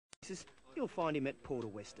you'll find him at Port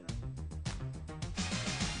Western.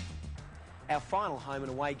 Our final home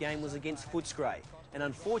and away game was against Footscray, and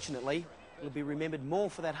unfortunately it'll be remembered more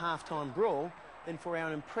for that half-time brawl than for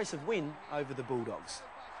our impressive win over the Bulldogs.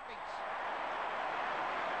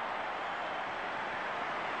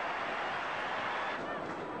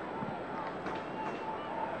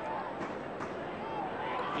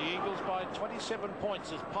 The Eagles by 27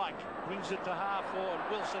 points as Pike brings it to half forward.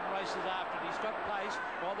 Wilson races after it. He's got pace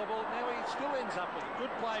while the ball now he still ends up with good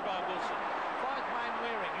play by Wilson. Finds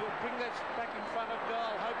Mainwaring. He'll bring that back in front of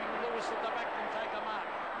goal, hoping Lewis at the back can take a mark.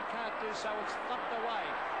 He can't do so. It's thumped away.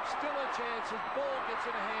 Still a chance. His ball gets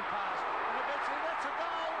in a hand pass. And eventually that's a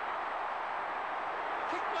goal.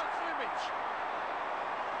 Kick by Sumich.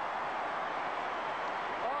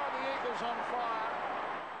 Oh, the Eagles on fire.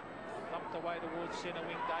 Thumped away towards centre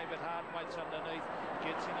wing. David Hart waits underneath,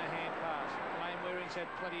 gets in a hand pass. Mainwaring's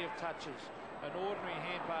had plenty of touches. An ordinary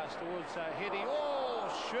hand pass towards Heady. Oh,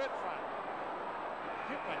 shirt front.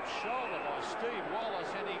 Hip and shoulder by Steve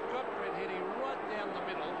Wallace, and he got Brett Heady right down the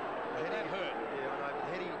middle. And that hurt. Yeah, I know, but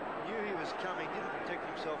Heady knew he was coming, didn't protect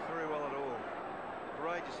himself very well at all.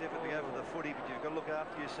 Courageous effort to go for the footy, but you've got to look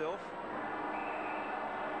after yourself.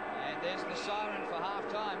 And there's the siren for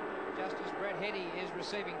half-time, just as Brett Heady is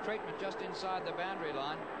receiving treatment just inside the boundary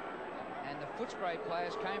line. And the Footscray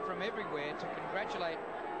players came from everywhere to congratulate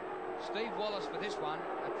Steve Wallace for this one.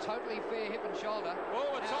 A totally fair hip and shoulder.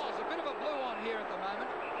 Oh, it's on. There's a bit of a blue on here at the moment.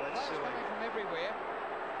 Players coming from everywhere.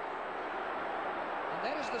 And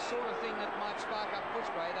that is the sort of thing that might spark up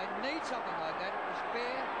Footscray. They need something like that. It was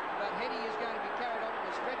fair, but Heady is going to be carried onto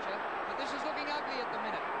the stretcher. But this is looking ugly at the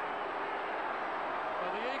minute.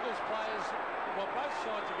 Well, the Eagles players, well, both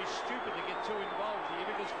sides would be stupid to get too involved here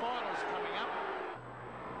because finals coming up.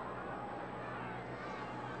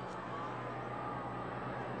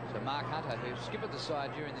 So Mark Hunter, who skippered the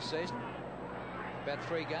side during the season, about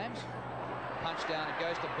 3 games, punch down, it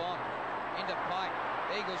goes to Bond, into Pike.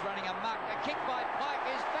 Eagles running amok. A kick by Pike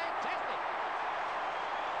is fantastic.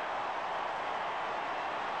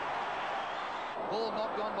 Ball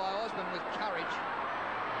knocked on by Osborne with courage.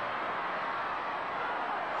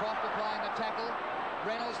 Croft applying the tackle.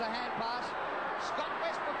 Reynolds the hand pass. Scott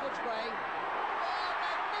West for Footscray. Oh,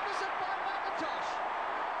 magnificent by McIntosh.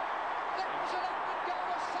 That was an open goal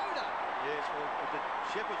of soda. Yes, well, the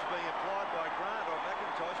shepherd's being applied by Grant on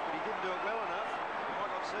McIntosh, but he didn't do it well enough. You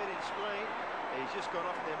might not see it in screen. He's just gone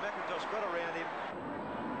off there. McIntosh got around him.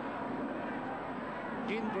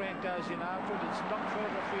 Again, Grant goes in after it. It's knocked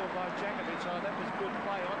further afield by Jakovich. Oh, that was good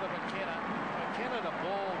play onto McKenna. McKenna the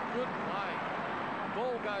ball. Good play.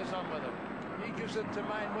 Ball goes on with it. He gives it to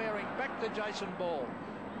Mainwaring. Back to Jason Ball.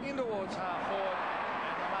 In towards half forward.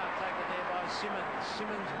 And the mark taken there by Simmons.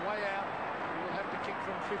 Simmons way out. He will have to kick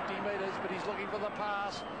from 50 metres, but he's looking for the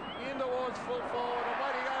pass. In towards full forward. And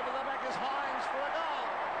waiting over the back is Hines for a goal.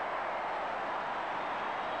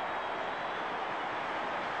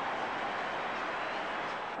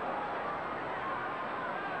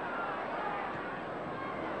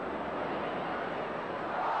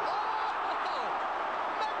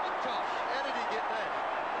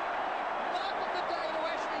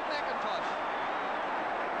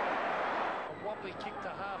 Kick to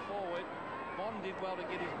half forward. Bond did well to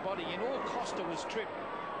get his body in. All Costa was tripped.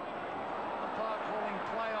 Umpire calling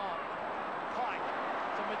play on. Pike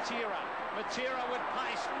to Matera. Matera with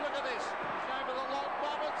pace. Look at this. He's going for the long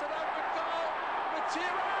bomb. It's